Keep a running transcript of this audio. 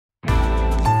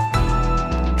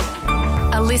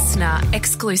A listener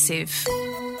exclusive.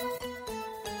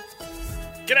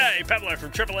 G'day, Pablo from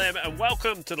Triple M, and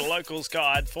welcome to the Locals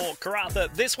Guide for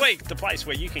Karratha this week, the place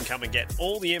where you can come and get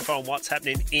all the info on what's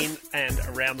happening in and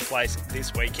around the place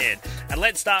this weekend. And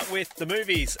let's start with the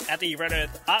movies. At the Red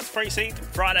Earth Arts Precinct,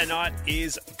 Friday night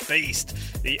is Beast,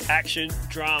 the action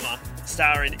drama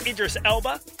starring Idris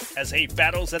Elba as he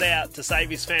battles it out to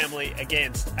save his family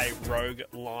against a rogue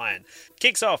lion.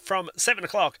 Kicks off from 7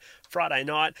 o'clock Friday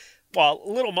night, while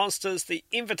Little Monsters, The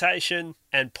Invitation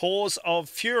and Paws of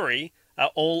Fury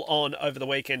are all on over the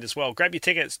weekend as well. Grab your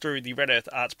tickets through the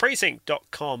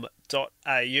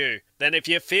redearthartsprecinct.com.au. Then if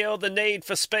you feel the need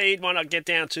for speed, why not get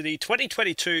down to the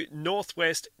 2022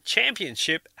 Northwest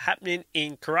Championship happening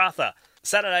in Karratha,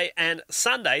 Saturday and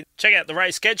Sunday. Check out the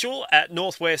race schedule at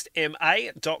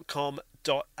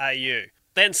northwestma.com.au.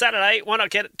 Then Saturday, why not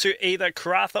get to either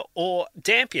Karratha or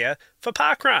Dampier for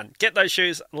Parkrun? Get those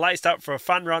shoes laced up for a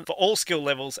fun run for all skill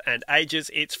levels and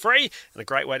ages. It's free and a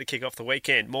great way to kick off the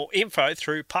weekend. More info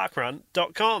through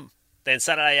parkrun.com. Then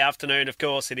Saturday afternoon, of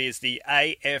course, it is the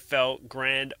AFL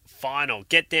Grand Final.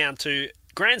 Get down to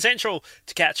Grand Central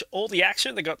to catch all the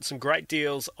action. They've got some great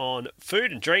deals on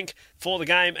food and drink for the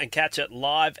game, and catch it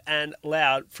live and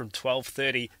loud from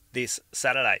 12:30 this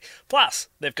Saturday. Plus,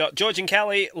 they've got George and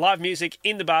Kelly live music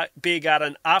in the beer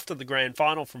garden after the grand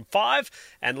final from 5,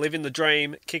 and Living the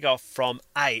Dream kick off from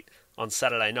 8 on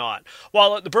Saturday night.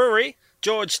 While at the brewery,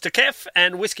 George Takef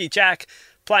and Whiskey Jack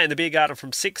play in the beer garden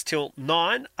from 6 till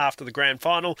 9 after the grand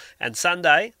final, and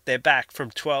Sunday they're back from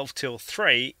 12 till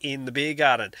 3 in the beer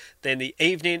garden. Then the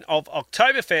evening of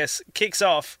Oktoberfest kicks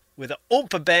off with an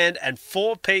Oompa band and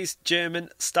 4-piece German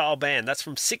style band. That's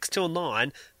from 6 till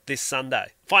 9 this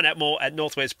Sunday. Find out more at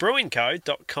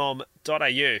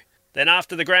northwestbrewingco.com.au. Then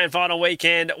after the grand final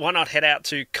weekend, why not head out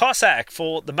to Cossack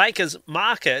for the Makers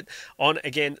Market on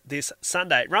again this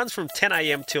Sunday. It runs from 10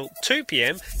 a.m. till 2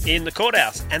 p.m. in the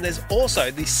courthouse. And there's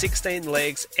also the 16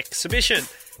 Legs exhibition.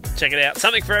 Check it out.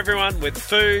 Something for everyone with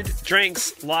food,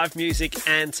 drinks, live music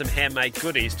and some handmade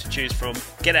goodies to choose from.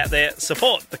 Get out there,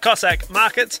 support the Cossack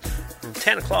Markets from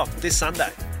 10 o'clock this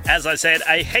Sunday. As I said,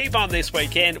 a heap on this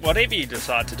weekend, whatever you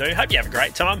decide to do. Hope you have a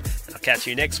great time. I'll catch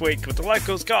you next week with the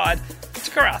Locals Guide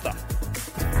to Karratha.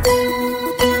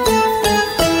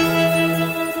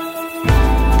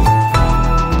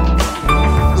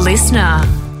 Listener.